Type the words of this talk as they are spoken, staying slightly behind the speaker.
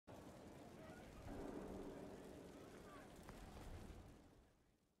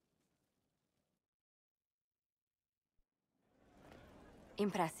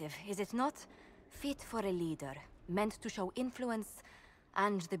Impressive, is it not? Fit for a leader, meant to show influence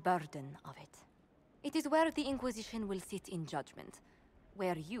and the burden of it. It is where the Inquisition will sit in judgment.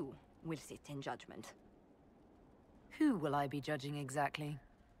 Where you will sit in judgment. Who will I be judging exactly?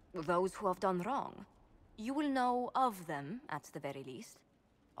 Those who have done wrong. You will know of them, at the very least.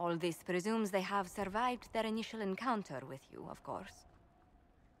 All this presumes they have survived their initial encounter with you, of course.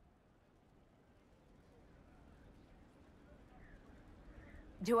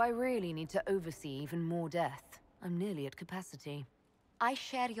 Do I really need to oversee even more death? I'm nearly at capacity. I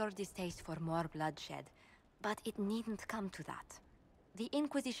share your distaste for more bloodshed, but it needn't come to that. The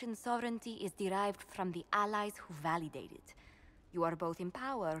Inquisition's sovereignty is derived from the allies who validate it. You are both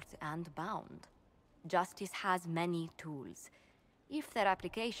empowered and bound. Justice has many tools. If their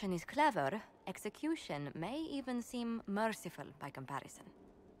application is clever, execution may even seem merciful by comparison.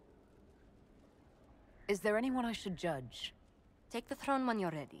 Is there anyone I should judge? Take the throne when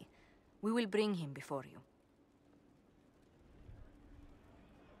you're ready. We will bring him before you.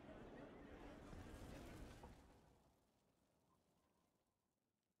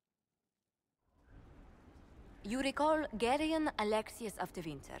 You recall Gerion Alexius of the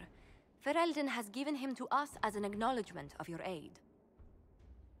Winter. Ferelden has given him to us as an acknowledgement of your aid.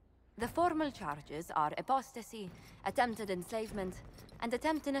 The formal charges are apostasy, attempted enslavement, and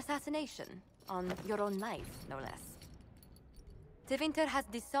attempted assassination, on your own life, no less. De Winter has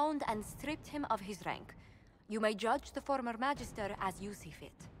disowned and stripped him of his rank. You may judge the former Magister as you see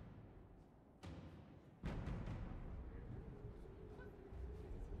fit.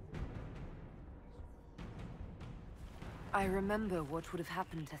 I remember what would have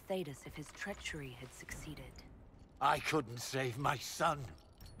happened to Thedas if his treachery had succeeded. I couldn't save my son.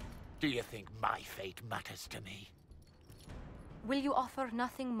 Do you think my fate matters to me? Will you offer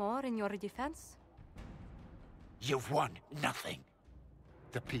nothing more in your defense? You've won nothing.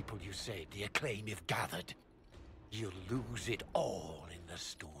 The people you saved, the acclaim you've gathered. You'll lose it all in the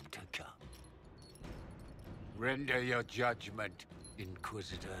storm to come. Render your judgment,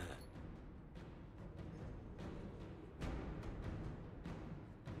 Inquisitor.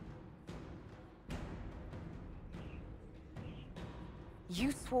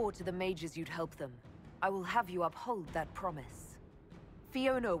 You swore to the mages you'd help them. I will have you uphold that promise.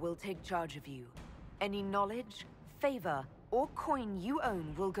 Fiona will take charge of you. Any knowledge, favor, or coin you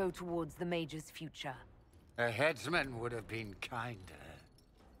own will go towards the mage's future. A headsman would have been kinder.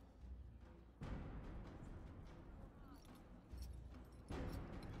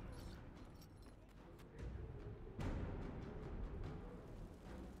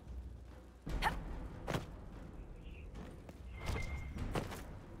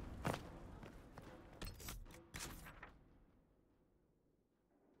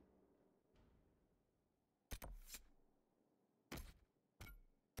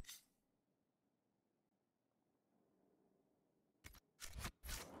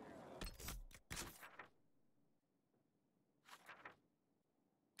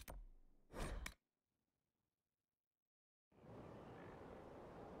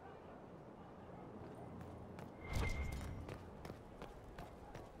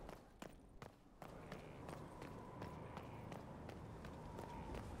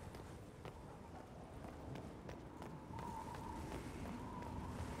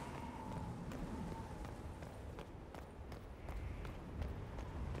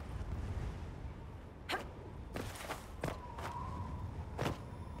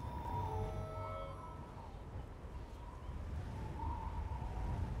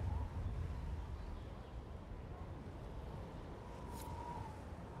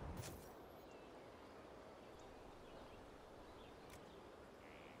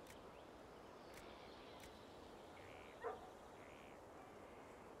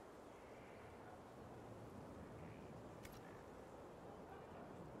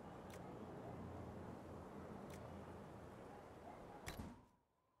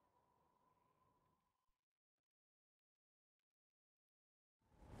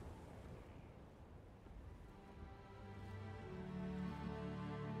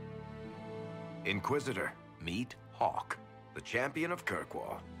 Inquisitor, meet Hawke, the champion of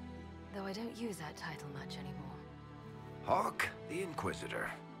Kirkwall. Though I don't use that title much anymore. Hawke, the Inquisitor.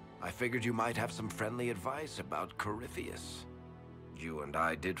 I figured you might have some friendly advice about Corypheus. You and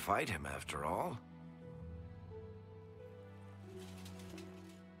I did fight him, after all.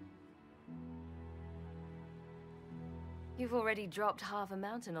 You've already dropped half a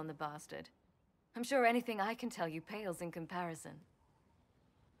mountain on the bastard. I'm sure anything I can tell you pales in comparison.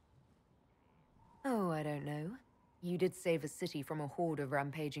 Oh, I don't know. You did save a city from a horde of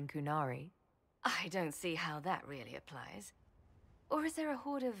rampaging Kunari. I don't see how that really applies. Or is there a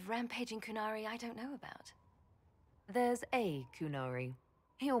horde of rampaging Kunari I don't know about? There's a Kunari.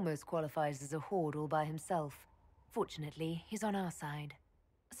 He almost qualifies as a horde all by himself. Fortunately, he's on our side.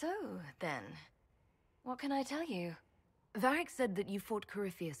 So, then, what can I tell you? Varric said that you fought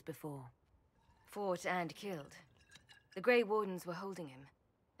Corypheus before. Fought and killed. The Grey Wardens were holding him,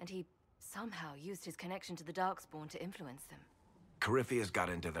 and he somehow used his connection to the Darkspawn to influence them. Corypheus got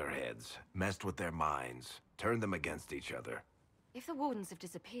into their heads, messed with their minds, turned them against each other. If the Wardens have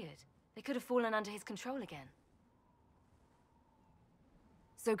disappeared, they could have fallen under his control again.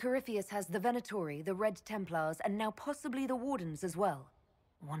 So Corypheus has the Venatori, the Red Templars, and now possibly the Wardens as well.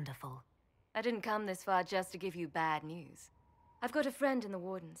 Wonderful. I didn't come this far just to give you bad news. I've got a friend in the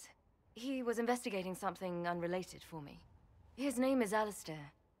Wardens. He was investigating something unrelated for me. His name is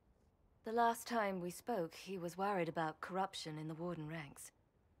Alistair. The last time we spoke, he was worried about corruption in the Warden ranks.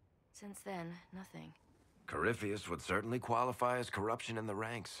 Since then, nothing. Corypheus would certainly qualify as corruption in the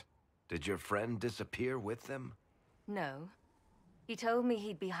ranks. Did your friend disappear with them? No. He told me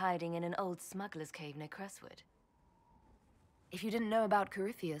he'd be hiding in an old smuggler's cave near Crestwood. If you didn't know about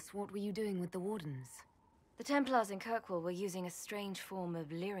Corypheus, what were you doing with the Wardens? The Templars in Kirkwall were using a strange form of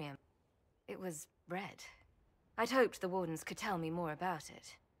lyrium. It was red. I'd hoped the Wardens could tell me more about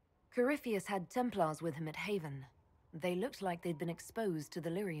it. Corypheus had Templars with him at Haven. They looked like they'd been exposed to the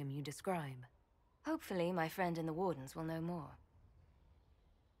lyrium you describe. Hopefully, my friend in the Wardens will know more.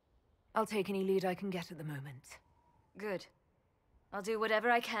 I'll take any lead I can get at the moment. Good. I'll do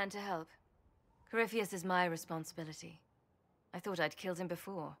whatever I can to help. Corypheus is my responsibility. I thought I'd killed him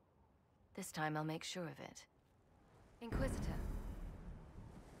before. This time I'll make sure of it. Inquisitor.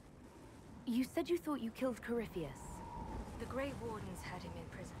 You said you thought you killed Corypheus. The Grey Wardens had him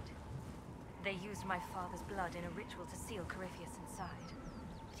imprisoned. They used my father's blood in a ritual to seal Corypheus inside.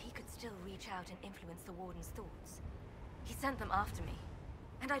 But he could still reach out and influence the Warden's thoughts. He sent them after me.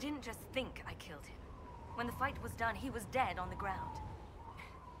 And I didn't just think I killed him. When the fight was done, he was dead on the ground.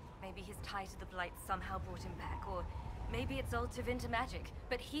 Maybe his tie to the Blight somehow brought him back, or maybe it's all Tevinter magic,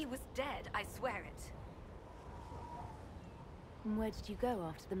 but he was dead, I swear it. And where did you go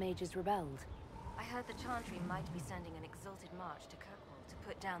after the mages rebelled? I heard the Chantry might be sending an exalted march to Kirkwall to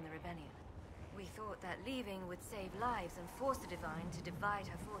put down the rebellion. We thought that leaving would save lives and force the Divine to divide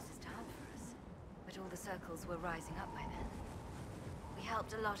her forces to hunt for us. But all the circles were rising up by then. We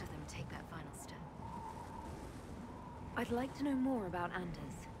helped a lot of them take that final step. I'd like to know more about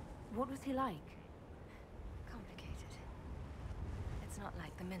Anders. What was he like? Complicated. It's not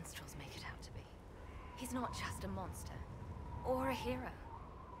like the minstrels make it out to be. He's not just a monster. Or a hero.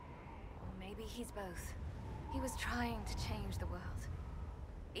 Or maybe he's both. He was trying to change the world.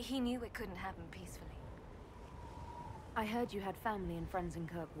 He knew it couldn't happen peacefully. I heard you had family and friends in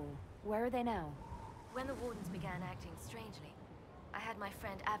Kirkwall. Where are they now? When the Wardens began acting strangely, I had my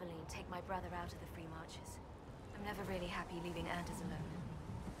friend Aveline take my brother out of the Free Marches. I'm never really happy leaving Anders alone.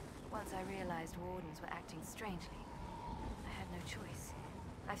 Once I realized Wardens were acting strangely, I had no choice.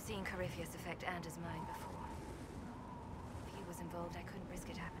 I've seen Corypheus affect Anders' mind before. If he was involved, I couldn't risk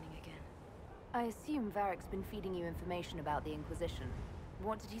it happening again. I assume Varric's been feeding you information about the Inquisition.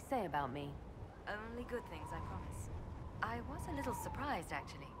 What did he say about me? Only good things, I promise. I was a little surprised,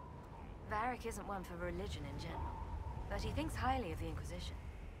 actually. Varric isn't one for religion in general, but he thinks highly of the Inquisition.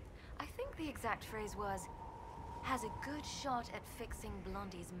 I think the exact phrase was, has a good shot at fixing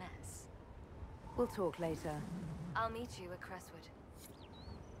Blondie's mess. We'll talk later. I'll meet you at Crestwood.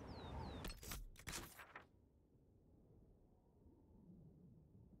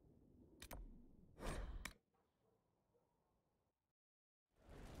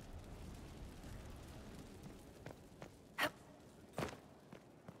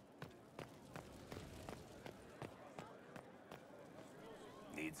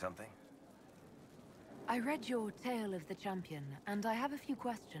 Need something? I read your Tale of the Champion, and I have a few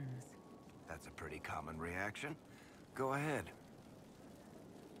questions. That's a pretty common reaction. Go ahead.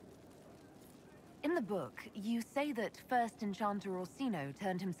 In the book, you say that first Enchanter Orsino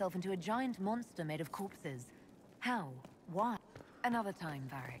turned himself into a giant monster made of corpses. How? Why? Another time,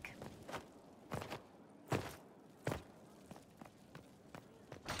 Varric.